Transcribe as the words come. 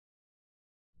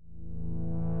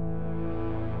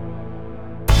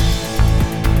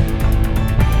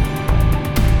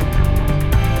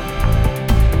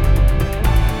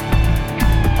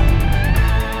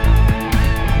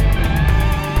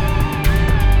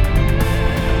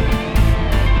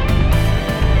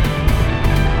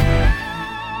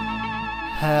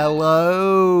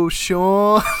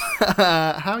Sean.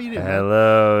 How are you doing, man?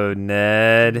 Hello,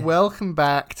 Ned. Welcome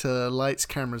back to Lights,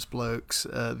 Cameras, Blokes,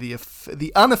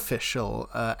 the unofficial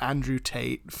Andrew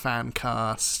Tate fan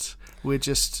cast. We're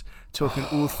just talking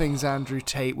all things Andrew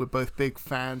Tate. We're both big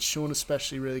fans. Sean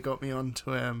especially really got me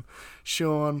onto him.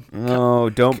 Sean. No,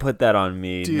 don't put that on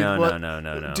me. Dude,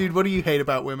 No. Dude, what do you hate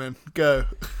about women? Go.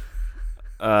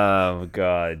 Oh,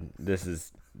 God. This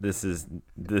is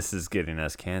getting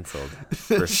us canceled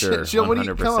for sure. Sean,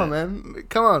 100%. Come on, man.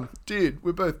 Come on, dude.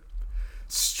 We're both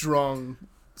strong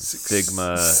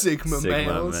Sigma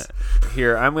males.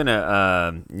 Here, I'm gonna,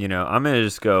 I'm gonna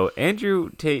just go. Andrew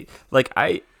Tate. Like,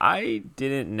 I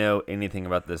didn't know anything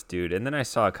about this dude, and then I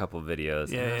saw a couple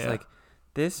videos, and I was like,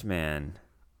 this man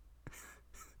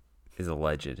is a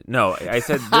legend. No, I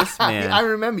said this man. I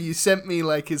remember you sent me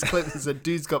like his clip that said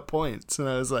 "Dude's got points," and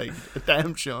I was like,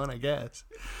 "Damn, Sean, I guess."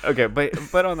 Okay,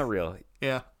 but on the real,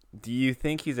 yeah. Do you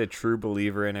think he's a true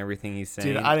believer in everything he's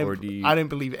saying? Dude, I don't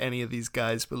believe any of these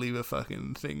guys believe a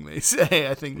fucking thing they say.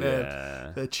 I think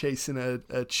they're chasing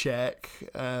a check.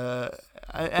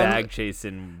 Bag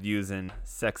chasing using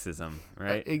sexism,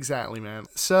 right? Exactly, man.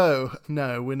 So,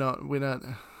 no, we're not.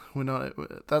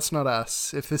 That's not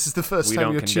us. If this is the first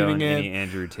time you're tuning in, any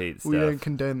Andrew Tate stuff. We don't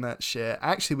condone that shit.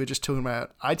 Actually, we're just talking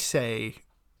about, I'd say,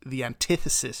 the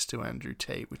antithesis to Andrew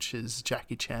Tate, which is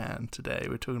Jackie Chan today.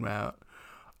 We're talking about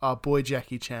our boy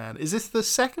Jackie Chan. Is this the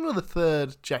second or the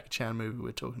third Jackie Chan movie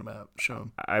we're talking about,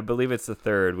 Sean? I believe it's the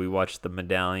third. We watched The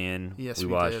Medallion. Yes, we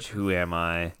watched did. Who Am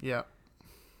I? Yeah.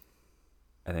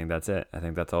 I think that's it. I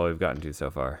think that's all we've gotten to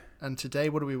so far. And today,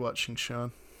 what are we watching,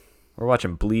 Sean? We're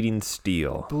watching Bleeding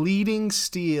Steel. Bleeding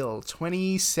Steel,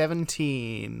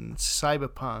 2017,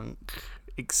 cyberpunk,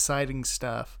 exciting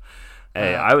stuff.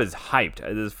 Hey, I was hyped.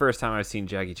 This is the first time I've seen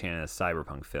Jackie Chan in a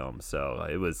cyberpunk film, so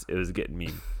it was getting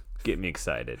me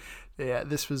excited. Yeah,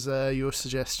 this was your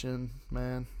suggestion,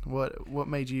 man. What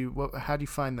made you? How do you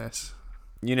find this?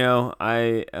 You know,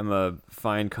 I am a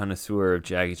fine connoisseur of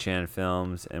Jackie Chan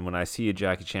films, and when I see a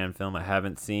Jackie Chan film I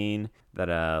haven't seen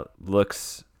that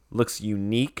looks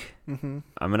unique, I'm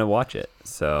gonna watch it.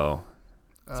 So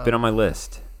it's been on my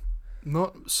list.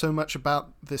 Not so much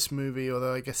about this movie,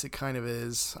 although I guess it kind of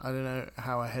is. I don't know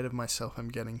how ahead of myself I'm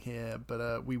getting here,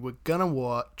 but we were gonna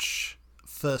watch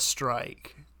First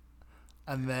Strike,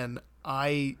 and then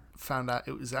I found out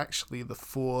it was actually the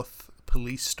fourth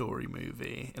Police Story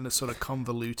movie in a sort of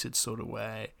convoluted sort of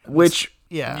way. Which,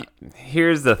 yeah.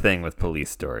 Here's the thing with Police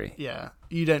Story. Yeah,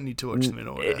 you don't need to watch them in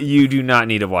order. You do not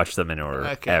need to watch them in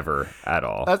order, ever, at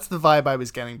all. That's the vibe I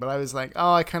was getting, but I was like,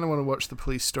 oh, I kind of want to watch the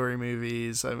Police Story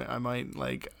movies. I might,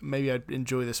 like, maybe I'd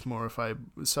enjoy this more if I...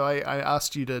 So I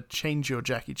asked you to change your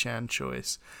Jackie Chan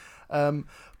choice.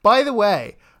 By the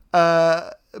way,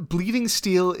 Bleeding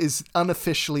Steel is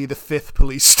unofficially the fifth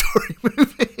Police Story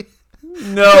movie.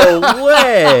 No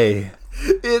way!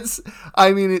 It's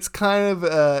kind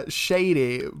of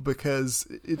shady because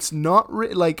it's not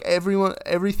like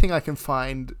everything I can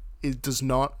find does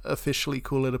not officially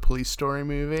call it a Police Story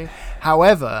movie.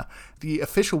 However, the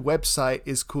official website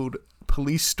is called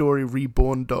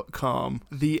policestoryreborn.com.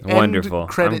 The Wonderful. end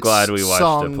credits I'm glad we watched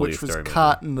song, a Police which was Story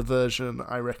cut in the version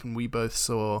I reckon we both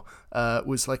saw,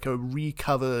 was like a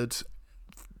recovered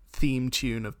theme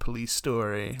tune of Police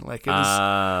Story. Like it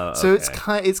was, so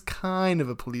okay. it's kind of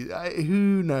a police.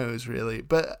 Who knows really?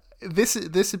 But this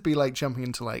would be like jumping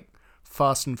into like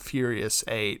Fast and Furious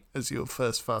 8 as your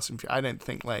first Fast and Furious. I don't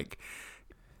think like.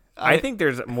 I think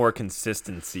there's more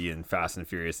consistency in Fast and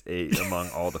Furious 8 among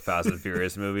all the Fast and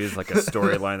Furious movies, like a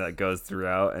storyline that goes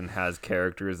throughout and has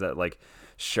characters that like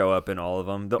show up in all of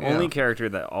them. The only character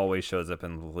that always shows up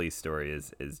in the Police Story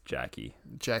is Jackie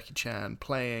Chan,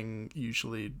 playing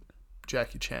usually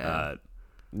Jackie Chan.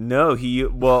 No,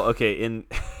 in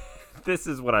this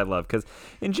is what I love, because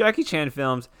in Jackie Chan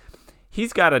films,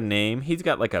 he's got a name. He's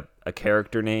got like a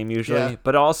character name usually,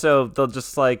 but also they'll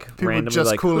just like People randomly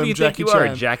just like, call who do him you Jackie think you Chan.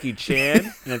 are, Jackie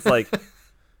Chan? And it's like,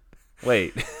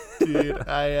 wait. Dude,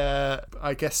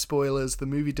 I guess spoilers. The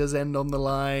movie does end on the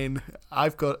line,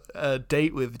 I've got a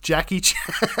date with Jackie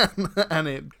Chan,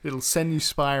 and it'll send you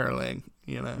spiraling,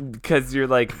 you know. Because you're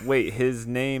like, wait, his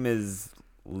name is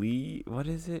Lee? What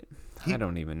is it? I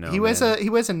don't even know. He wears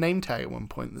a name tag at one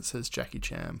point that says Jackie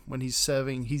Chan when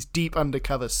he's deep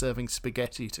undercover serving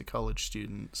spaghetti to college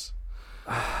students.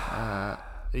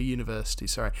 A university,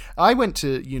 sorry. I went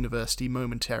to university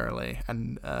momentarily,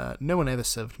 and no one ever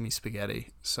served me spaghetti.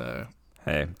 So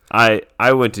hey,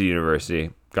 I went to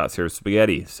university, got served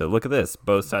spaghetti. So look at this,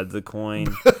 both sides of the coin.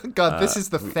 God, this is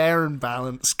the fair and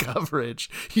balanced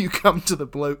coverage you come to the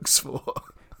blokes for.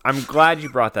 I'm glad you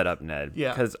brought that up, Ned.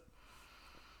 Yeah. Because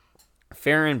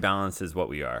fair and balanced is what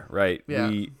we are, right?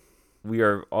 Yeah. We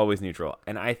are always neutral.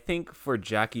 And I think for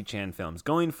Jackie Chan films,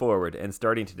 going forward and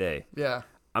starting today, Yeah.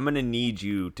 I'm going to need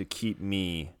you to keep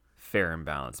me fair and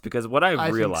balanced. Because what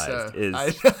I've realized is...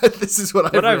 this is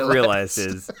what I've realized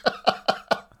is...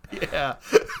 yeah.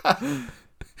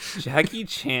 Jackie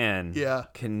Chan Yeah.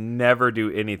 can never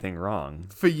do anything wrong.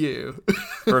 For you.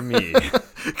 For me.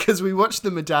 Because we watched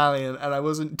The Medallion, and I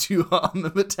wasn't too hot on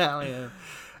The Medallion.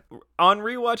 On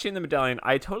rewatching The Medallion,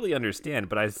 I totally understand,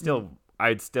 but I'd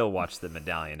still watch The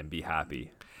Medallion and be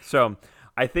happy. So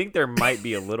I think there might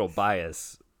be a little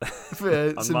bias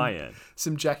on my end.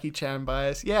 Some Jackie Chan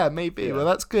bias. Yeah, maybe. Yeah. Well,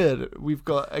 that's good. We've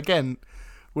got, again,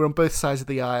 we're on both sides of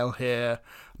the aisle here.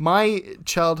 My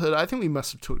childhood, I think we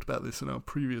must have talked about this in our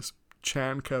previous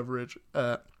Chan coverage.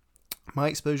 My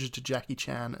exposure to Jackie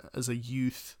Chan as a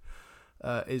youth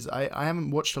is I haven't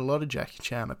watched a lot of Jackie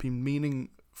Chan. I've been meaning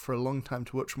for a long time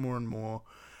to watch more and more.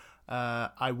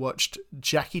 I watched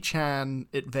Jackie Chan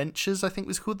Adventures, I think it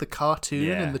was called, the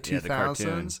cartoon in the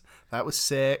 2000s. That was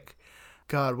sick.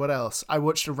 God, what else? I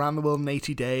watched Around the World in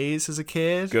 80 Days as a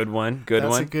kid. Good one.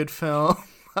 That's a good film.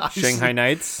 Shanghai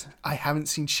Nights? I haven't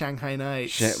seen Shanghai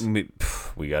Nights.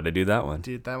 We got to do that one.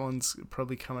 Dude, that one's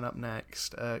probably coming up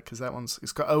next because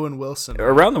it's got Owen Wilson. Right?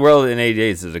 Around the World in 80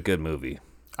 Days is a good movie.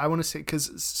 I want to say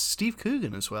because Steve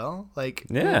Coogan as well, Jackie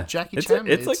Chan.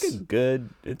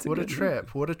 What a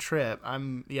trip! What a trip!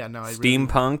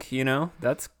 Steampunk.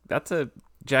 That's a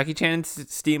Jackie Chan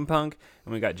steampunk,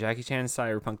 and we got Jackie Chan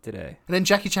cyberpunk today, and then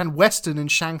Jackie Chan Western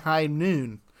and Shanghai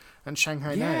Noon and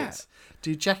Shanghai Nights.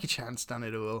 Dude, Jackie Chan's done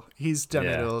it all. He's done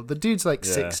it all. The dude's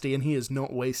 60 and he has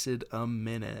not wasted a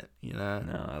minute.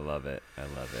 No, I love it.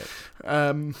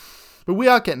 But we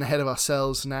are getting ahead of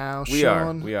ourselves now,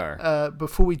 Sean. We are.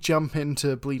 Before we jump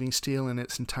into Bleeding Steel in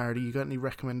its entirety, you got any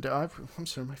I'm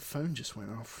sorry, my phone just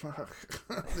went off. Fuck.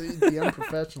 the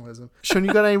unprofessionalism. Sean,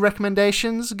 you got any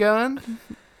recommendations going?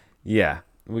 Yeah,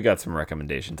 we got some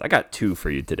recommendations. I got 2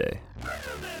 for you today.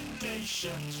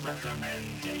 Recommendations.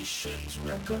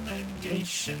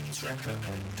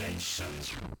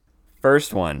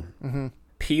 First one,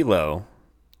 Pilo.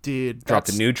 Dude, dropped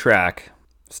a new track.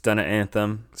 Stunna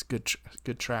Anthem. It's good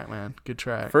track, man. Good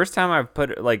track. First time I've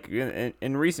put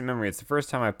in recent memory, it's the first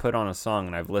time I put on a song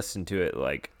and I've listened to it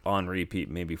on repeat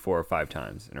maybe 4 or 5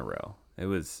 times in a row.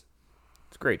 It's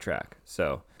a great track.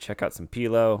 So check out some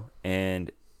Pilo.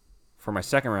 And for my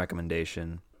second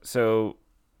recommendation, so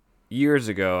years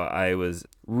ago I was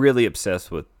really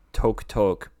obsessed with Tok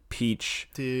Tok Peach.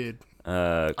 Dude.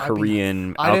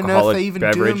 Korean alcoholic beverage. I don't know if they even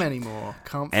do them anymore.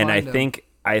 Can't find them.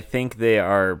 I think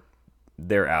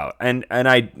they're out, and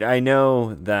I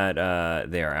know that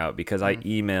they are out because I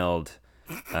emailed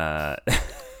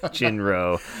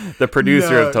Jinro, the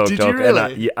producer of Tok Tok,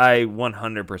 really? and I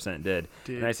 100% did.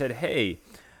 Dude. And I said, hey,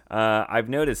 I've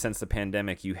noticed since the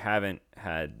pandemic you haven't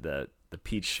had the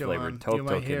peach flavored Tok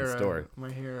Tok in the store.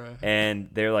 My hero. And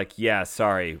they're like, yeah,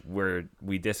 sorry,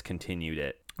 we discontinued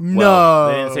it. No,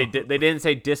 well, they didn't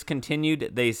say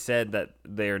discontinued. They said that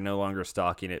they are no longer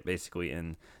stocking it, basically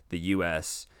in the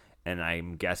U.S., and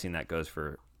I'm guessing that goes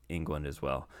for England as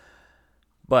well.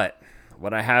 But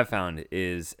what I have found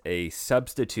is a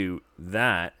substitute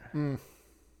that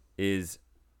is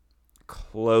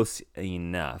close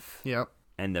enough. Yep.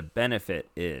 And the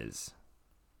benefit is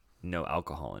no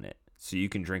alcohol in it, so you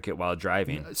can drink it while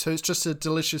driving. So it's just a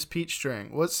delicious peach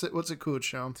drink. What's it called,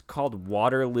 Sean? It's called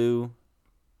Waterloo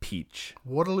Peach.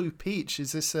 Waterloo Peach.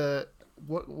 Is this a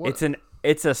what?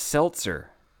 It's a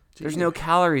seltzer. Dude. There's no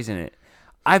calories in it.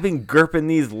 I've been gurping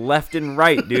these left and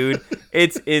right, dude.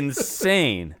 It's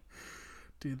insane.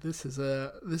 Dude, this is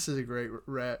a great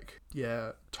rec.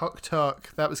 Yeah, Tok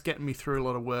Tok. That was getting me through a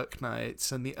lot of work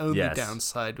nights, and the only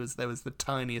downside was there was the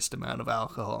tiniest amount of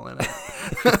alcohol in it.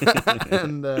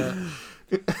 And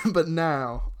but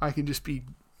now I can just be,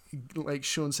 like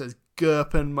Sean says,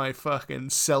 gurping my fucking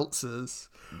seltzers.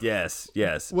 Yes.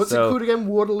 What's it called again?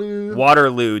 Waterloo?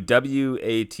 Waterloo,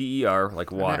 Water,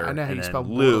 like water. I know how you spell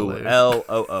Waterloo.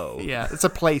 Loo. Yeah, it's a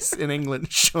place in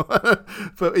England, sure.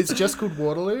 But it's just called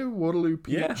Waterloo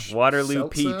Peach. Yeah, Waterloo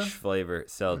seltzer? Peach flavor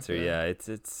seltzer. Okay. Yeah,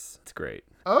 it's great.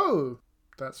 Oh,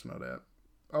 that's not it.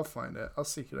 I'll find it. I'll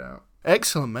seek it out.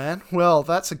 Excellent, man. Well,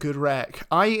 that's a good rec.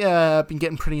 I been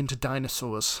getting pretty into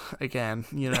dinosaurs again,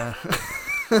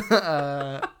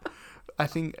 I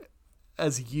think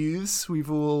as youths,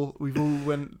 we've all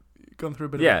gone through a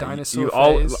bit of a dinosaur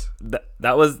phase.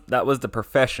 That was the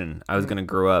profession I was gonna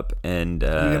grow up and.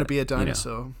 You're gonna be a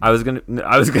dinosaur. I was gonna.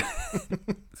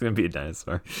 It's gonna be a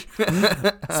dinosaur,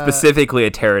 specifically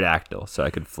a pterodactyl, so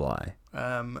I could fly.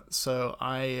 So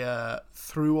I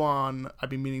threw on. I've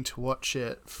been meaning to watch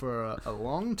it for a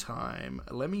long time.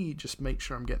 Let me just make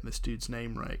sure I'm getting this dude's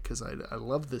name right, because I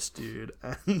love this dude,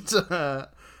 and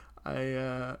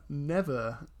I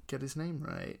never get his name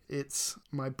right. It's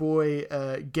my boy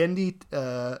Genndy.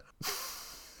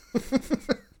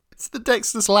 It's the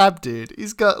Dexter's Lab dude.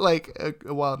 He's got like a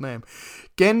wild name.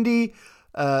 Genndy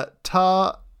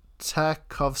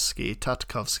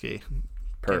Tartakovsky.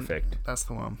 Perfect. That's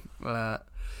the one.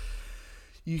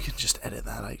 You can just edit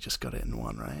that. I just got it in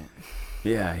one, right?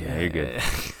 Yeah, you're good.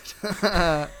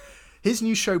 His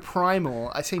new show,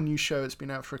 Primal. I say new show. It's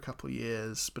been out for a couple of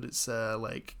years, but it's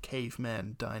like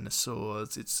cavemen,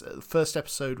 dinosaurs. It's the first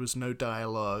episode was no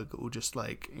dialogue, all just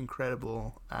like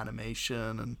incredible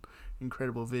animation and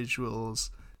incredible visuals.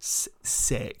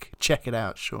 Sick. Check it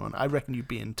out, Sean. I reckon you'd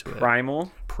be into it.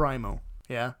 Primal.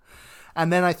 Yeah.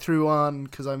 And then I threw on,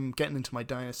 because I'm getting into my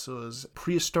dinosaurs,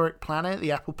 Prehistoric Planet,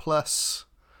 the Apple Plus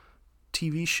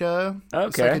TV show. Okay.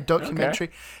 It's like a documentary.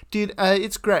 Okay. Dude,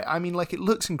 it's great. I mean, like, it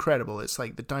looks incredible. It's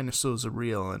like the dinosaurs are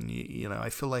real, and you know, I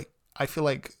feel like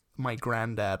my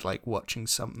granddad, like, watching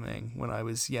something when I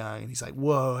was young, and he's like,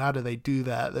 whoa, how do they do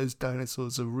that? Those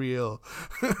dinosaurs are real.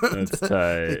 That's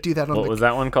tight. They do that on what was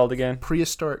that one called again?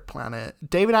 Prehistoric Planet.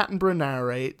 David Attenborough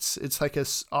narrates. It's like a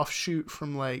offshoot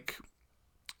from, like,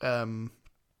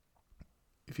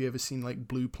 if you ever seen like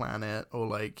Blue Planet or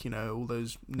like, you know, all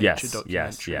those nature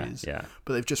documentaries. Yeah.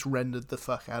 But they've just rendered the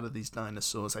fuck out of these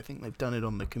dinosaurs. I think they've done it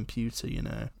on the computer, you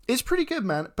know. It's pretty good,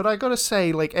 man. But I gotta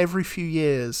say, like, every few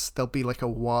years there'll be like a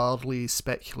wildly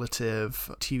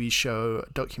speculative TV show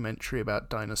documentary about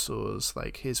dinosaurs.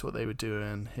 Like, here's what they were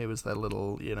doing. Here was their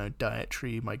little, you know,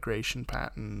 dietary migration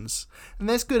patterns. And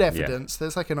there's good evidence.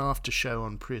 There's like an after show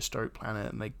on Prehistoric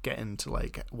Planet, and they get into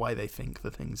like why they think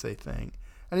the things they think.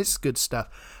 And it's good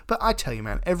stuff. But I tell you,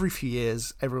 man, every few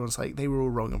years, everyone's like, they were all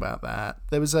wrong about that.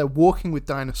 There was a Walking with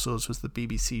Dinosaurs was the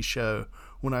BBC show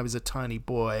when I was a tiny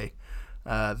boy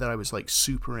that I was like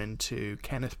super into.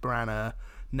 Kenneth Branagh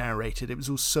narrated. It was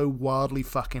all so wildly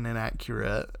fucking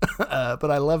inaccurate.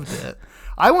 But I loved it.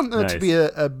 I want there to be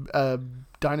a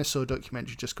dinosaur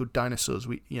documentary just called Dinosaurs.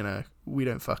 We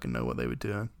don't fucking know what they were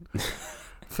doing.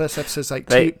 First episode's like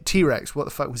T-Rex. What the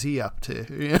fuck was he up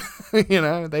to? You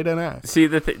know, they don't know. See,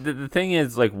 the thing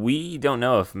is, like, we don't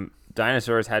know if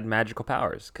dinosaurs had magical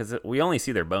powers because we only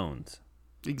see their bones.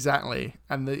 Exactly,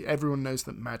 and everyone knows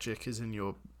that magic is in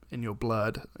your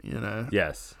blood. You know.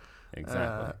 Yes,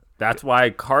 exactly. That's why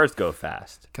cars go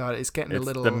fast. God, it's getting a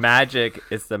little. The magic.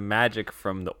 It's the magic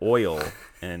from the oil,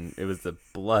 and it was the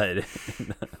blood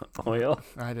in the oil.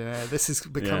 I don't know. This is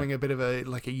becoming a bit of a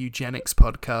eugenics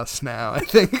podcast now, I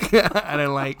think. I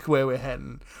don't like where we're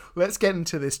heading. Let's get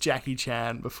into this Jackie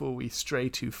Chan before we stray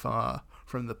too far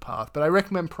from the path. But I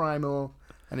recommend Primal,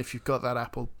 and if you've got that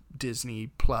Apple Disney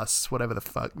Plus, whatever the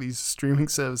fuck these streaming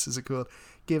services are called,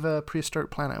 give a Prehistoric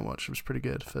Planet a watch. It was pretty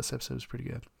good. First episode was pretty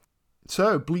good.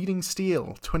 So, Bleeding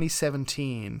Steel,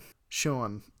 2017.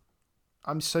 Sean,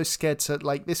 I'm so scared to,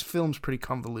 like, this film's pretty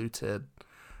convoluted.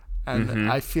 And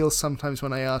I feel sometimes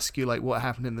when I ask you, like, what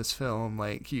happened in this film,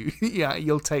 like,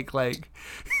 you'll take, like,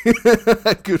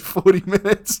 a good 40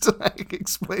 minutes to, like,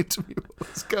 explain to me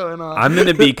what's going on. I'm going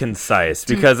to be concise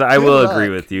because I will agree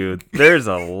with you. There's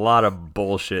a lot of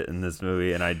bullshit in this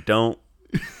movie, and I don't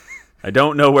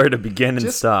know where to begin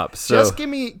and stop. So just give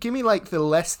me like the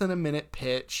less than a minute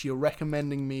pitch. You're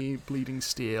recommending me Bleeding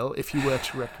Steel if you were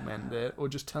to recommend it, or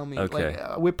just tell me. Okay.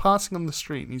 Like, we're passing on the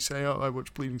street and you say, "Oh, I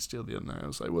watched Bleeding Steel the other night." I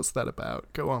was like, "What's that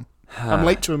about?" Go on. I'm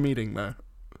late to a meeting though.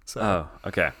 So. Oh,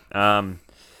 okay.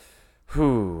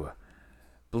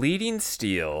 Bleeding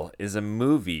Steel is a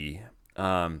movie.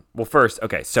 Well, first,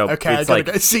 okay, so it's I gotta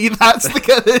go. See,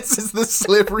 this is the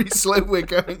slippery slope we're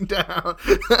going down.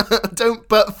 Don't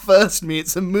but first me.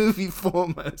 It's a movie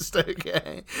foremost.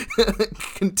 Okay,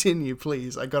 continue,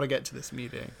 please. I gotta get to this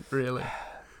meeting. Really.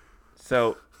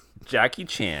 So, Jackie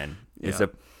Chan is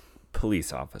a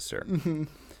police officer,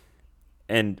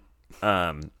 and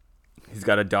he's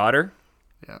got a daughter.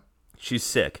 Yeah, she's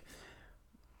sick,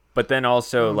 but then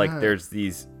also there's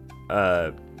these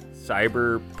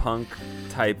cyberpunk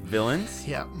type villains.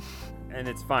 Yeah. And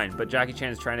it's fine, but Jackie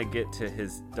Chan is trying to get to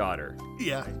his daughter.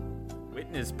 Yeah.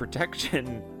 Witness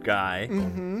protection guy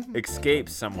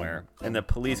escapes somewhere, and the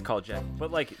police call Jack. But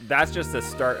like, that's just the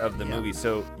start of the movie,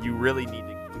 so you really need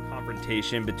the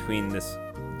confrontation between this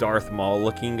Darth Maul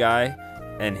looking guy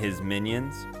and his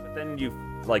minions. But then you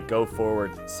like go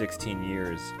forward 16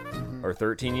 years or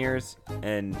 13 years,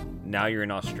 and now you're in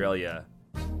Australia.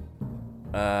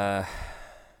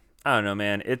 I don't know,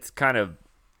 man. It's kind of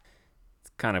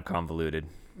convoluted.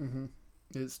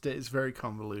 It's very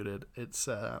convoluted. It's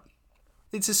a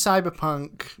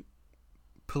cyberpunk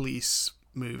police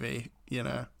movie, you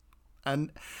know,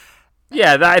 and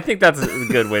yeah, I think that's a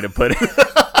good way to put it.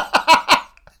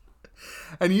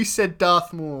 And you said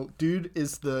Darth Maul, dude,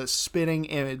 is the spinning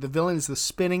image. The villain is the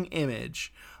spinning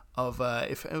image of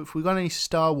if we got any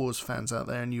Star Wars fans out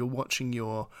there and you're watching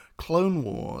your Clone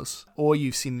Wars, or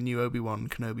you've seen the new Obi-Wan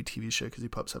Kenobi TV show because he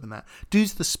pops up in that,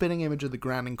 dude's the spinning image of the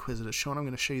Grand Inquisitor. Sean, I'm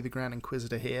going to show you the Grand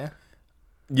Inquisitor here.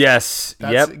 Yes.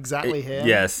 That's exactly here.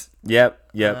 Yes.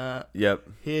 Yep.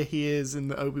 Here he is in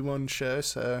the Obi-Wan show.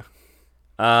 So.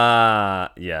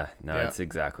 It's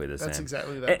exactly the same. That's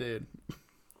exactly that dude.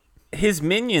 His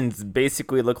minions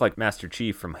basically look like Master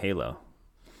Chief from Halo.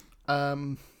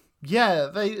 Yeah,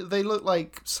 they look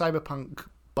like cyberpunk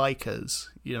bikers,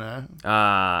 you know.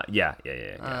 Yeah.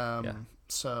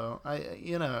 So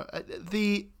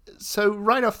so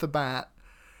right off the bat,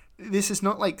 this is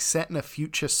not like set in a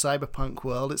future cyberpunk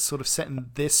world. It's sort of set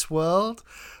in this world,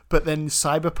 but then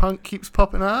cyberpunk keeps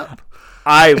popping up.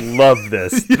 I love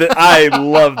this. I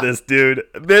love this, dude.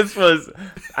 This was,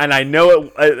 and I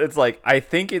know it's like, I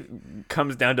think it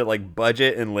comes down to like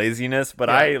budget and laziness, but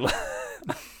yeah.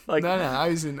 Like, no, I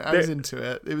was into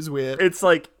it. It was weird. It's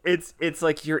like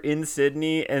you're in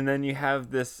Sydney, and then you have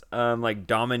this like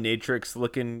dominatrix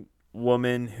looking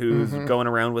woman who's going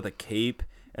around with a cape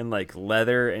and like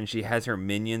leather, and she has her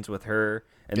minions with her,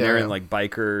 and they're in like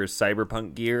biker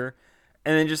cyberpunk gear.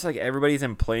 And then just like everybody's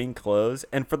in plain clothes,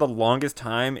 and for the longest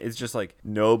time, it's just like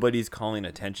nobody's calling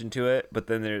attention to it. But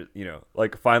then there,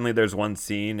 like finally there's one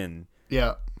scene in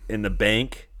the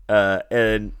bank,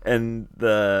 and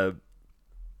the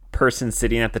person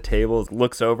sitting at the table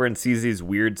looks over and sees these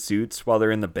weird suits while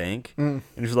they're in the bank, and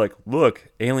she's like,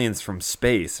 "Look, aliens from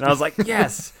space." And I was like,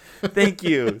 "Yes, thank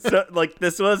you." So like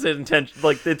this was intention.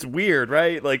 Like it's weird,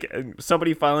 right? Like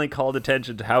somebody finally called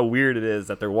attention to how weird it is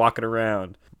that they're walking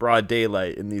around broad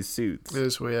daylight in these suits. It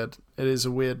is weird. It is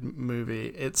a weird movie.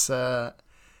 It's but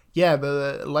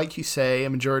like you say,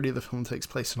 a majority of the film takes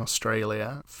place in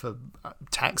Australia for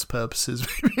tax purposes.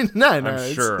 No,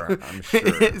 I'm sure.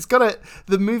 It's got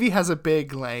the movie has a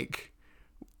big like,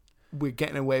 we're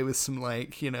getting away with some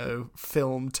like,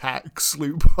 film tax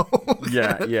loophole.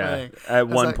 Yeah. At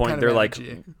one point they're like,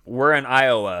 we're in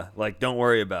Iowa, like don't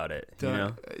worry about it.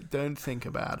 Don't think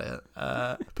about it.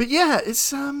 But yeah,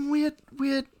 it's weird.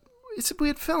 It's a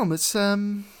weird film. It's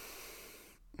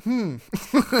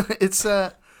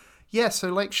it's so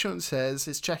like Sean says,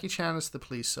 it's Jackie Chan as the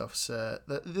police officer.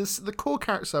 The core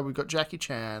characters are, we've got Jackie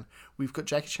Chan, we've got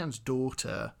Jackie Chan's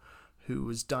daughter, who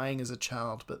was dying as a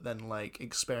child, but then like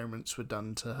experiments were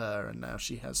done to her, and now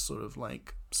she has sort of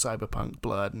like cyberpunk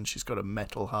blood, and she's got a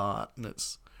metal heart, and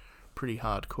it's pretty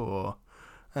hardcore.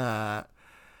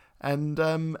 And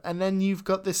then you've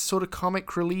got this sort of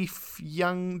comic relief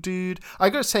young dude. I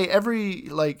gotta say,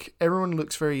 everyone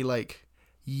looks very like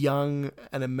young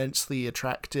and immensely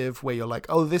attractive, where you're like,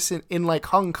 oh, this in like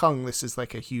Hong Kong, this is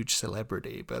like a huge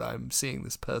celebrity, but I'm seeing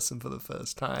this person for the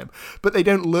first time. But they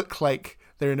don't look like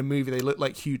they're in a movie. They look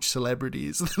like huge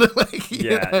celebrities that are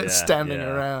like standing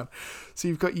around. So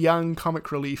you've got young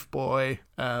comic relief boy,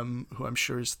 who I'm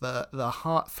sure is the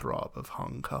heartthrob of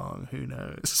Hong Kong. Who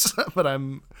knows?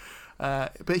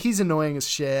 But he's annoying as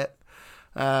shit.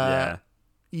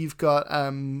 You've got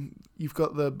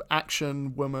the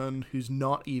action woman who's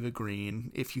not Eva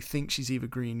Green. If you think she's Eva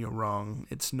Green, you're wrong.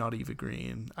 It's not Eva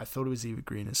Green. I thought it was Eva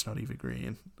Green. It's not Eva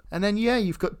Green. And then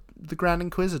you've got the Grand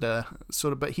Inquisitor,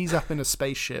 sort of, but he's up in a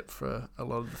spaceship for a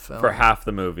lot of the film. For half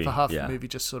the movie. For half the movie,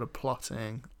 just sort of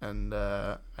plotting, and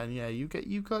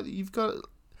you've got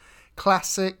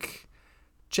classic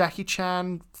Jackie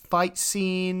Chan fight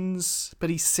scenes, but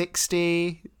he's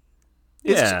 60.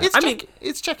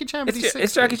 It's Jackie Chan, but he's 60.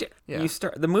 It's Jackie Chan. Yeah.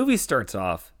 The movie starts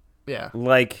off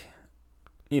like,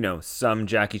 some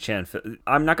Jackie Chan.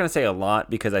 I'm not going to say a lot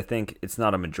because I think it's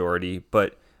not a majority,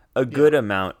 but a good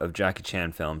amount of Jackie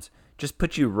Chan films just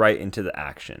put you right into the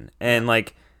action. And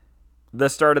like the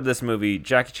start of this movie,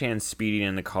 Jackie Chan's speeding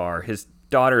in the car, his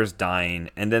daughter's dying,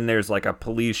 and then there's like a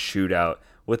police shootout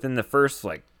within the first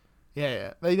like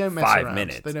they don't mess 5 around.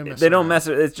 minutes. They don't mess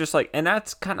around. It's just like, and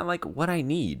that's kind of like what I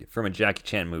need from a Jackie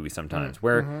Chan movie sometimes,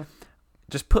 where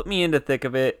just put me in the thick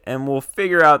of it, and we'll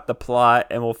figure out the plot,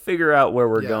 and we'll figure out where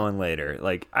we're going later.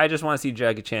 Like, I just want to see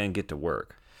Jackie Chan get to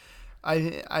work.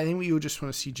 I think we all just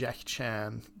want to see Jackie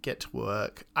Chan get to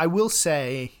work. I will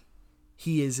say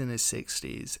he is in his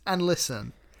 60s. And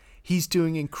listen, he's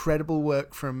doing incredible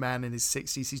work for a man in his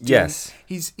 60s. Yes.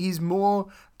 He's more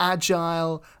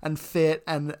agile and fit,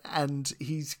 and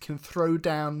he can throw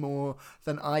down more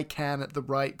than I can at the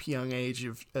ripe young age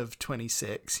of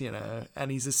 26, you know.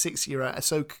 And he's a 6-year-old,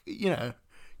 so, you know,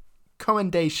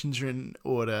 commendations are in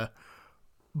order.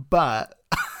 But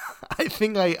I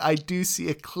think I do see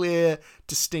a clear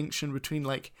distinction between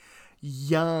like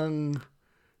young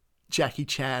Jackie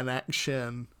Chan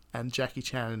action and Jackie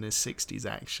Chan in his 60s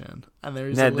action. And there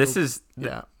is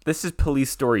this is Police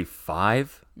Story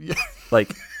 5. Yeah.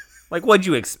 Like what'd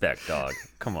you expect, dog?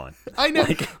 Come on. I know,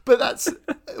 but that's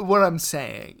what I'm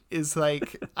saying is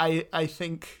like I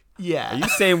think, yeah. Are you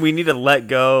saying we need to let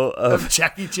go of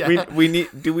Jackie Chan?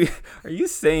 Are you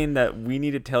saying that we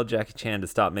need to tell Jackie Chan to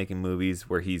stop making movies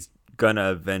where he's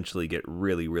gonna eventually get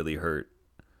really, really hurt?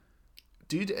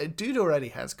 Dude already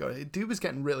has got it. Dude was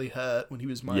getting really hurt when he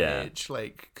was my age.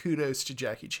 Like, kudos to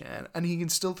Jackie Chan. And he can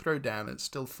still throw down. It's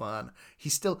still fun.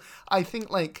 I think,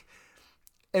 like,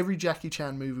 every Jackie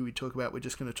Chan movie we talk about, we're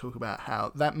just going to talk about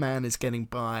how that man is getting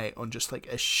by on just, like,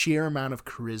 a sheer amount of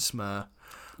charisma.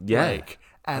 Yeah. Like,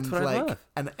 and, like,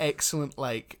 an excellent,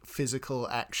 like, physical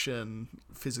action,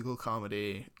 physical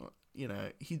comedy. You know,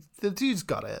 the dude's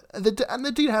got it. And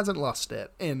the dude hasn't lost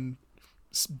it in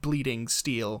Bleeding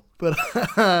Steel, but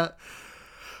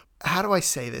how do I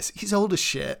say this? He's old as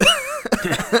shit,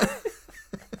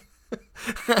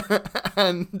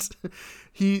 and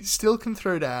he still can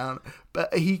throw down,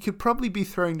 but he could probably be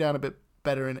throwing down a bit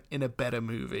better in a better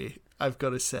movie, I've got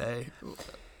to say.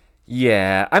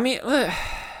 Yeah, I mean,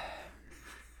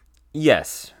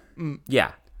 yes,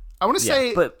 yeah. I want to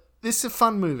say, but this is a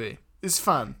fun movie. It's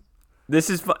fun. This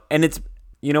is fun, and it's,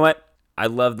 you know what? I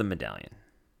love the medallion.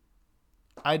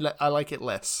 I like it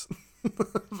less,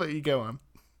 but you go on.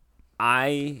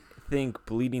 I think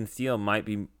Bleeding Steel might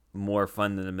be more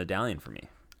fun than the medallion for me.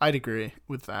 I'd agree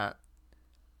with that.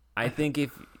 I think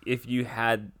if you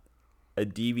had a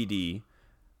DVD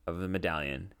of the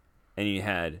medallion and you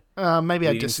had maybe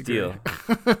I disagree. Steel,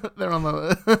 they're on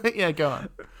the yeah. Go on.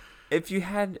 If you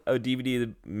had a DVD of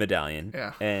the medallion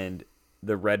and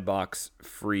the red box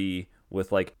free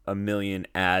with like 1 million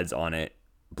ads on it,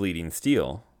 Bleeding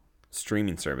Steel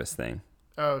streaming service thing.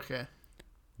 Oh, okay.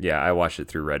 Yeah, I watched it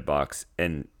through Redbox,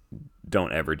 and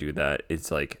don't ever do that.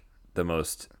 It's like the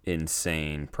most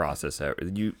insane process ever.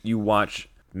 You watch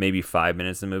maybe 5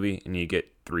 minutes of the movie, and you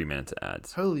get 3 minutes of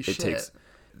ads. Holy shit.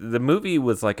 The movie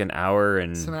was like an hour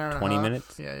and 20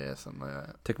 minutes. Yeah, something like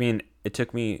that. It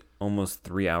took me almost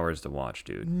 3 hours to watch,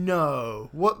 dude. No.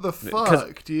 What the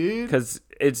fuck, dude? Because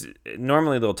it's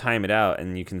normally they'll time it out,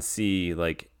 and you can see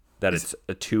like that it's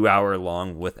a 2 hour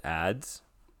long with ads.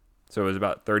 So it was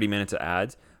about 30 minutes of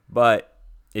ads. But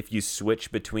if you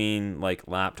switch between like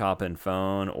laptop and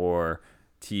phone or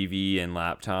TV and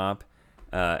laptop,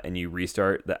 and you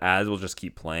restart, the ads will just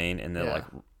keep playing, and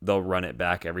they'll run it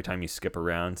back every time you skip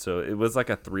around. So it was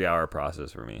like a 3 hour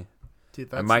process for me.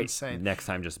 Dude, that's I might insane. Next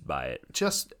time just buy it.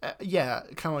 Just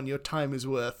come on, your time is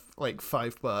worth like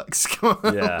 $5. Come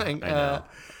on. Yeah, I know.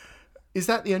 Is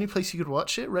that the only place you could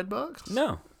watch it, Redbox?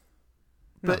 No.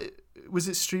 But was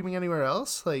it streaming anywhere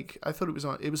else? Like, I thought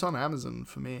it was on Amazon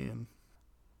for me. And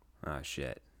oh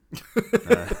shit.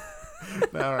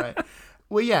 All right.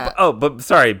 Well, yeah. But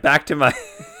sorry. Back to my.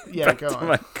 Yeah, go on.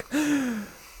 My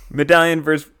medallion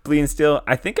versus Bleeding Steel.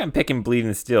 I think I'm picking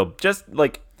Bleeding Steel. Just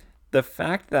like the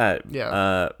fact that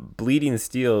Bleeding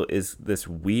Steel is this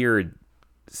weird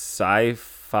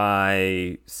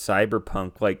sci-fi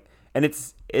cyberpunk like, and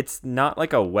it's not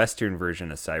like a Western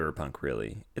version of cyberpunk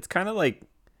really. It's kind of like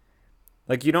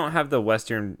you don't have the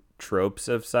Western tropes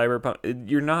of cyberpunk.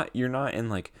 You're not in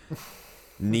like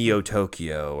Neo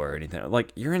Tokyo or anything.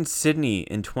 Like you're in Sydney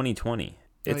in 2020.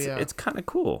 It's kind of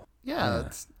cool. Yeah,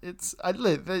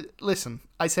 listen,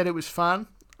 I said it was fun.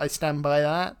 I stand by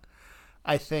that.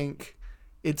 I think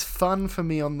it's fun for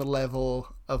me on the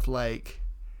level of like,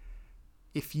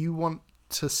 if you want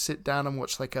to sit down and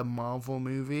watch like a Marvel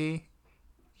movie,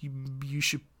 you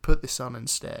should put this on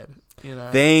instead. You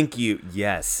know. Thank you.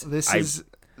 Yes. This is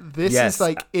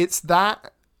like, it's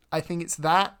that. I think it's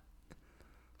that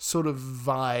sort of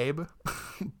vibe,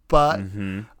 but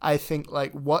I think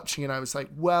like watching it, I was like,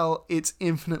 well, it's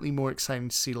infinitely more exciting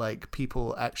to see like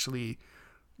people actually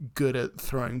good at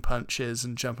throwing punches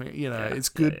and jumping. You know, it's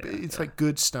good. It's like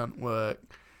good stunt work.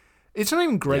 It's not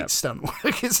even great stunt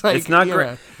work. It's like, it's not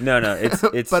great. No,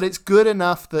 it's but it's good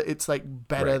enough that it's like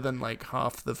better than like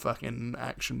half the fucking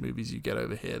action movies you get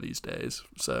over here these days.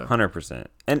 So 100%.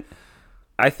 And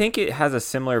I think it has a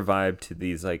similar vibe to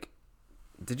these like.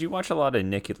 Did you watch a lot of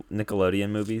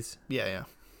Nickelodeon movies? Yeah.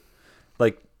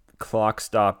 Like Clock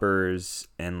Stoppers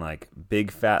and like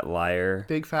Big Fat Liar.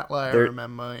 Big Fat Liar, I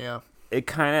remember, yeah. It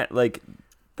kind of like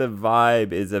the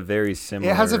vibe is a very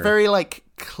similar. It has a very like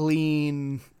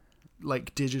clean,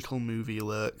 like digital movie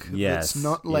look. Yes, it's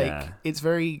not like it's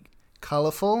very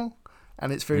colorful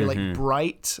and it's very like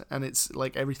bright and it's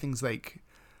like everything's like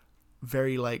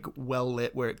very like well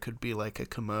lit where it could be like a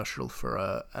commercial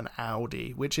for an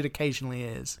Audi, which it occasionally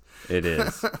is. It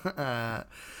is.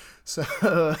 So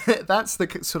that's the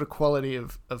sort of quality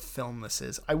of film this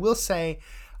is. I will say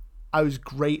I was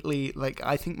greatly, like,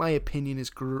 I think my opinion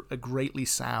is greatly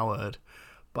soured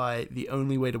by the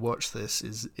only way to watch this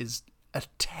is a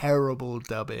terrible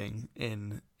dubbing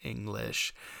in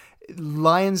English.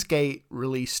 Lionsgate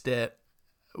released it,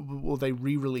 well, they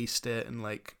re-released it in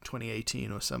like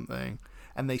 2018 or something,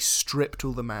 and they stripped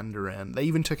all the Mandarin. They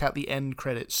even took out the end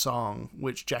credit song,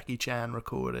 which Jackie Chan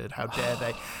recorded. How dare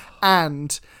they?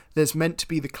 And there's meant to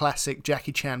be the classic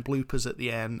Jackie Chan bloopers at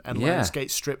the end, and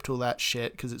Lionsgate stripped all that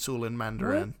shit because it's all in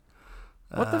Mandarin.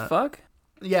 What the fuck?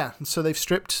 Yeah, so they've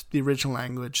stripped the original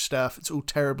language stuff. It's all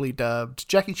terribly dubbed.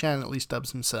 Jackie Chan at least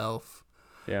dubs himself.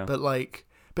 Yeah. But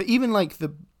even like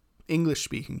the English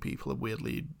speaking people are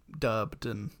weirdly dubbed,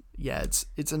 and yeah,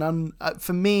 it's an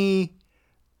for me,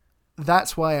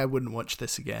 that's why I wouldn't watch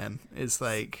this again. Is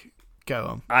like,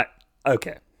 go on.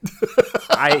 Okay.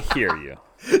 I hear you.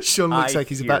 Sean looks like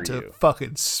he's about to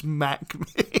fucking smack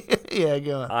me. Yeah,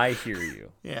 go on. I hear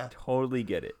you. Yeah. Totally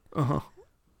get it. Uh-huh.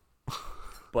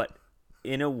 But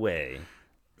in a way,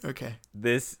 okay,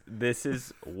 this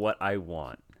is what I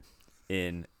want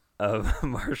in a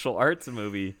martial arts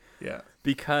movie. Yeah.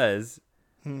 Because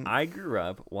I grew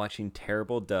up watching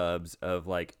terrible dubs of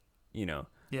like,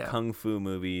 kung fu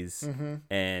movies,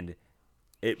 and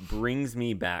it brings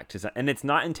me back to, and it's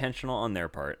not intentional on their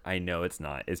part. I know it's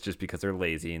not. It's just because they're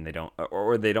lazy and they don't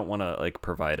want to like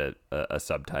provide a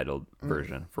subtitled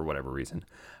version for whatever reason.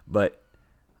 But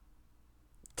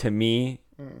to me,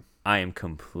 I am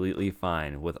completely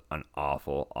fine with an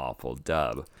awful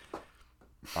dub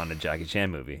on a Jackie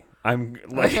Chan movie. I'm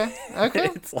like,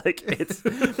 okay. It's like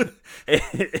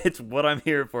it's what I'm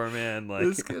here for, man. Like,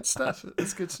 it's good stuff.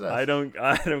 It's good stuff. I don't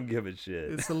give a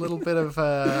shit. It's a little bit of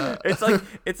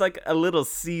it's like a little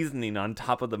seasoning on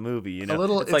top of the movie, you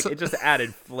know. It just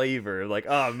added flavor. Like,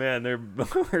 oh man, their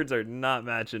words are not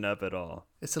matching up at all.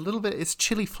 It's a little bit. It's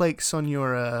chili flakes on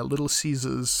your Little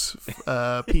Caesars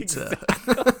pizza.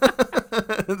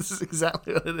 This is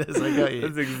exactly what it is. I got you.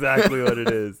 That's exactly what it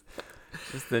is.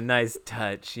 Just a nice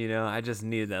touch, you know. I just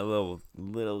needed that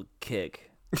little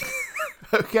kick.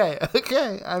 Okay.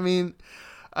 I mean,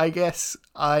 I guess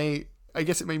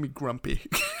it made me grumpy.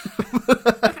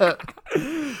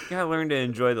 You gotta learn to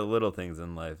enjoy the little things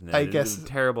in life, Ned. I guess it's a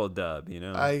terrible dub, you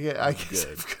know. I guess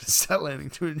I've got to start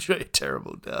learning to enjoy a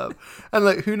terrible dub. And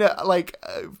like, who knows? Like,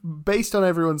 based on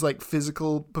everyone's like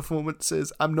physical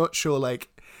performances, I'm not sure like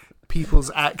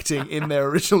people's acting in their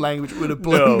original language would have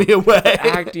blown me away.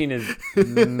 Acting is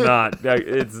not.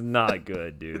 It's not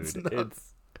good, dude.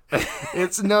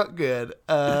 It's not good.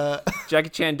 Jackie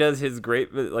Chan does his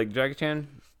great, like Jackie Chan.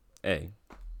 Hey,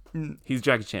 he's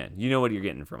Jackie Chan. You know what you're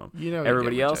getting from him. You know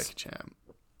everybody else. Jackie Chan.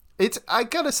 I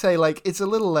gotta say, like, it's a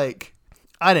little like,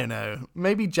 I don't know.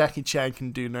 Maybe Jackie Chan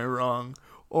can do no wrong,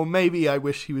 or maybe I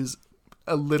wish he was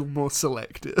a little more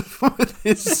selective with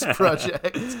his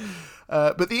project.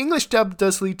 But the English dub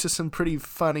does lead to some pretty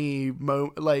funny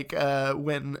when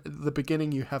at the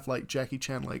beginning you have like Jackie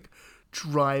Chan like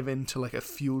drive into like a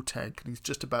fuel tank and he's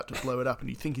just about to blow it up and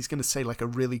you think he's going to say like a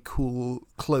really cool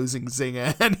closing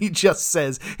zinger and he just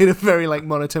says in a very like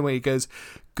monotone way, he goes,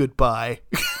 "Goodbye."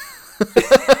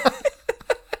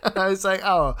 And I was like,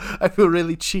 oh, I feel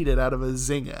really cheated out of a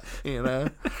zinger, you know.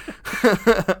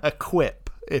 A quip,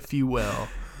 if you will.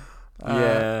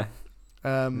 Yeah.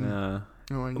 No.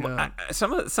 Oh my God.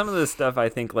 Some of the stuff I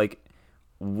think, like,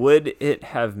 would it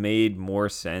have made more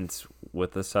sense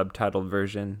with the subtitled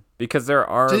version? Because there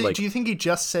are do you think he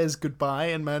just says goodbye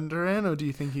in Mandarin, or do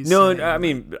you think he's I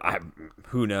mean,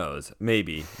 who knows?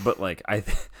 Maybe, but like I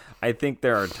think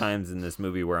there are times in this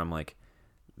movie where I'm like,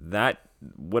 that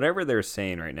whatever they're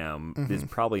saying right now is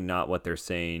probably not what they're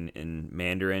saying in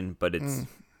Mandarin, but it's.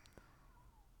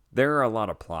 There are a lot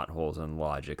of plot holes and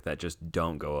logic that just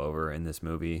don't go over in this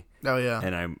movie. Oh yeah,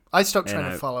 and I stopped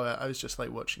trying to follow it. I was just like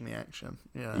watching the action.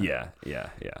 Yeah. Yeah.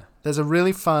 There's a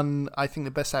really fun. I think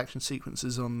the best action sequence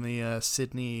is on the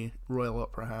Sydney Royal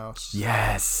Opera House.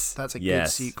 Yes, that's a good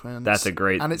sequence. That's a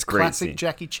great, and it's great classic scene.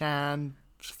 Jackie Chan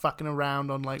just fucking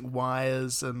around on like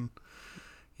wires and.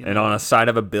 And on a side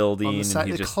of a building, on the side,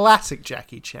 and he just classic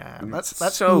Jackie Chan. That's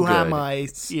so Who good. Am I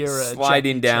era.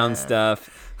 Sliding Jackie down Chan.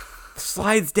 stuff.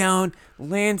 slides down,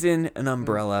 lands in an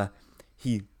umbrella.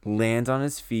 He lands on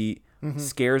his feet,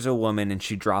 scares a woman, and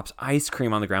she drops ice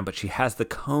cream on the ground, but she has the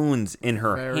cones in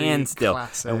her hand still.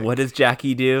 Classic. And what does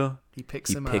Jackie do? He picks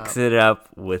it up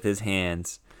with his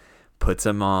hands, puts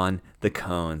them on the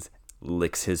cones,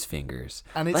 licks his fingers.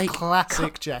 And it's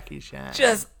classic Jackie Chan.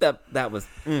 Just that was...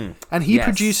 And he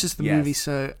produces the movie,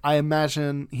 so I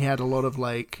imagine he had a lot of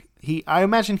I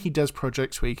imagine he does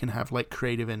projects where you can have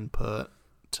creative input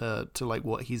to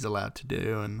what he's allowed to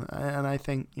do, and I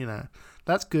think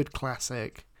that's good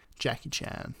classic Jackie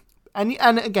Chan.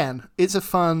 And again, it's a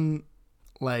fun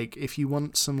if you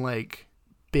want some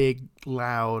big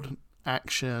loud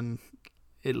action,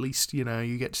 at least you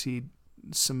get to see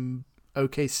some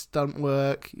okay stunt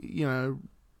work,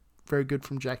 very good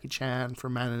from Jackie Chan for a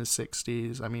man in his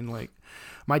 60s. I mean,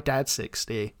 my dad's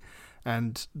 60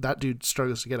 and that dude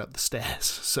struggles to get up the stairs.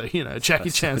 So, Jackie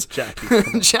Chan's...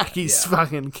 Jackie's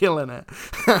fucking killing it.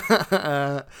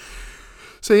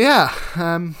 So, yeah.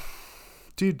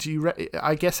 Dude,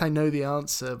 I guess I know the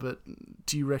answer, but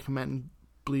do you recommend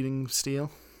Bleeding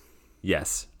Steel?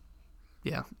 Yes.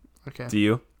 Yeah. Okay. Do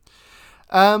you?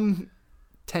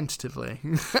 Tentatively,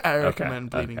 I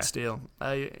recommend Bleeding Steel.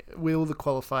 With all the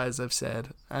qualifiers I've said,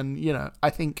 and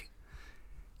I think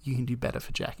you can do better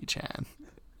for Jackie Chan.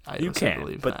 You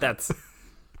can, but that's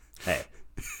hey.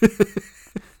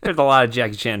 There's a lot of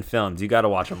Jackie Chan films. You got to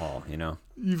watch them all.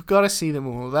 You've got to see them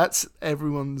all. That's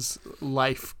everyone's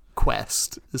life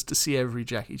quest, is to see every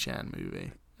Jackie Chan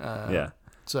movie.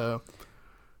 So,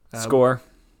 score.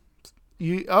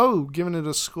 Giving it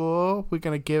a score. I'm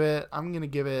gonna give it a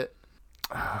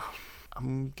 4.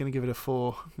 I'm gonna give it a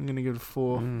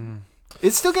 4.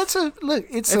 It still gets a look.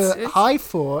 It's a high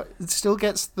 4. It still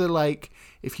gets the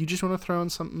if you just want to throw on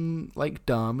something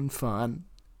dumb and fun,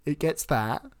 it gets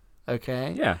that.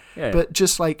 Okay. Yeah. But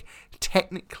just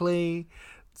technically,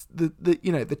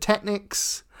 the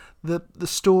techniques, the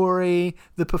story,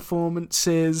 the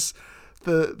performances.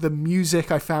 The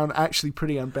music I found actually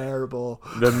pretty unbearable.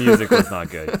 The music was not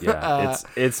good. Yeah,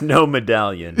 it's no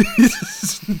Medallion.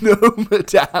 It's no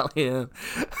Medallion.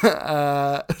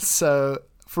 So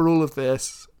for all of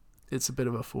this, it's a bit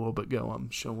of a 4. But go on,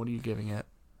 Sean. What are you giving it?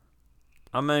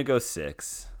 I'm gonna go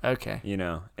 6. Okay.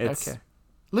 It's okay.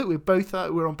 Look,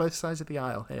 we're on both sides of the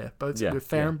aisle here. We're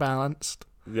fair and balanced.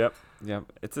 Yep.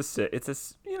 It's a 6. It's a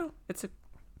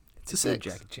 6.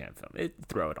 Jackie Chan film.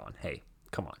 Throw it on. Hey,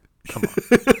 come on.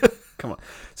 Come on.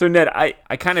 So, Ned, I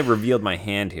kind of revealed my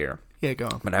hand here. Yeah, go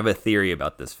on. But I have a theory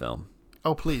about this film.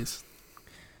 Oh, please.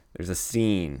 There's a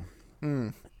scene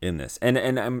in this.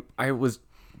 And I was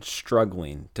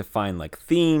struggling to find,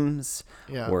 themes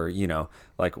or,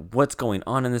 what's going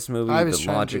on in this movie. The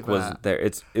logic wasn't there.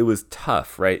 It was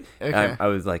tough, right? Okay. I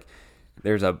was like...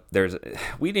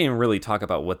 we didn't really talk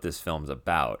about what this film's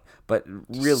about, but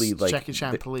really Jackie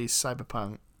Chan Police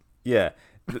Cyberpunk. Yeah.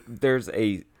 There's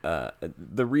the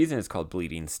reason it's called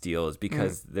Bleeding Steel is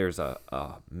because there's a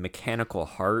mechanical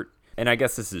heart, and I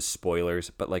guess this is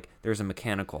spoilers, but there's a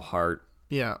mechanical heart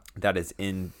that is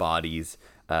in bodies.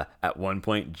 At one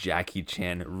point, Jackie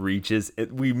Chan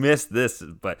we missed this,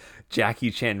 but Jackie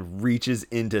Chan reaches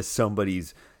into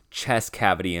somebody's chest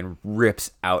cavity and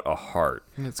rips out a heart.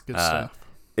 It's good stuff.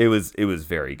 It was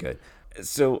very good.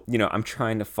 So, I'm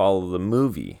trying to follow the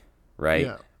movie, right?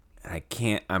 Yeah. And I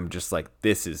can't, I'm just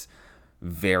this is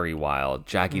very wild.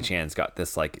 Jackie Chan's got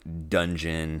this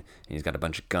dungeon, and he's got a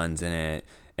bunch of guns in it.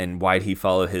 And why'd he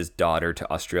follow his daughter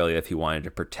to Australia if he wanted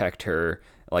to protect her?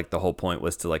 The whole point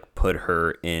was to put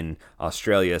her in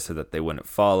Australia so that they wouldn't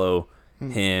follow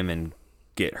him and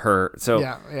get her. So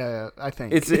yeah, I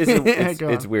think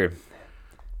it's weird.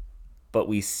 But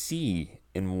we see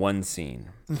in one scene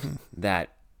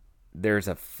that there's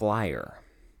a flyer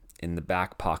in the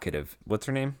back pocket of, what's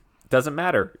her name? Doesn't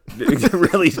matter. It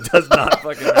really does not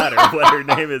fucking matter what her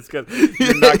name is, because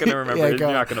you're not going to remember it.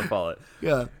 You're not going to follow it.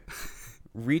 Yeah.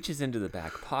 Reaches into the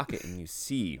back pocket and you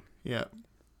see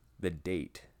the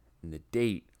date. And the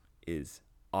date is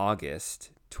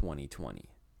August 2020.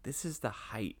 This is the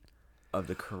height of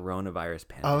the coronavirus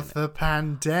pandemic. Of the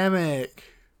pandemic.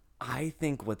 I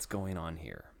think what's going on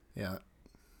here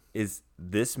is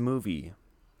this movie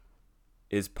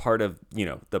is part of,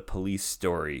 the police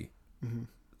story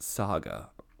saga.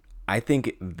 I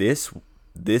think this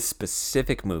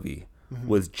specific movie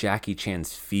was Jackie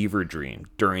Chan's fever dream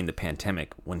during the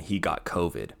pandemic when he got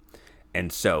COVID.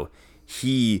 And so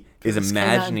he is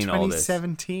imagining all this.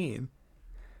 2017.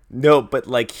 No, but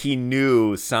like he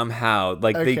knew somehow,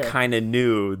 like they Okay. kind of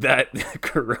knew that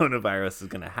coronavirus is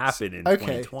going to happen in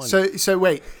Okay, 2020. so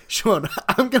wait, Sean,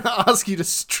 I'm going to ask you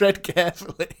to tread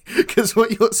carefully, because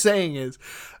what you're saying is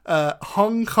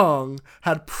Hong Kong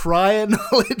had prior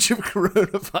knowledge of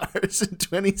coronavirus in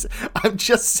 20... I'm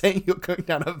just saying you're going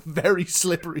down a very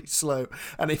slippery slope,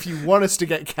 and if you want us to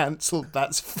get cancelled,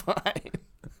 that's fine.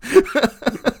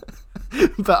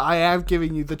 But I am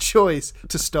giving you the choice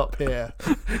to stop here.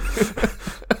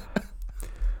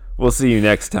 We'll see you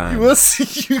next time. We'll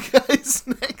see you guys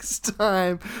next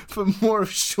time for more of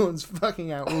Sean's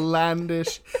fucking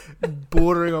outlandish,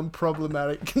 bordering on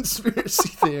problematic conspiracy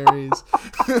theories.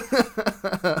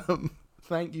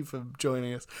 Thank you for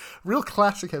joining us. Real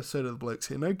classic episode of The Blokes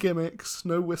here. No gimmicks,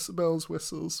 no bells,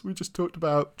 whistles. We just talked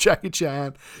about Jackie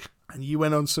Chan, and you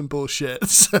went on some bullshit.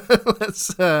 So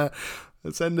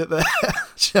let's end it there,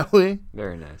 shall we?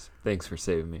 Very nice. Thanks for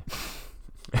saving me.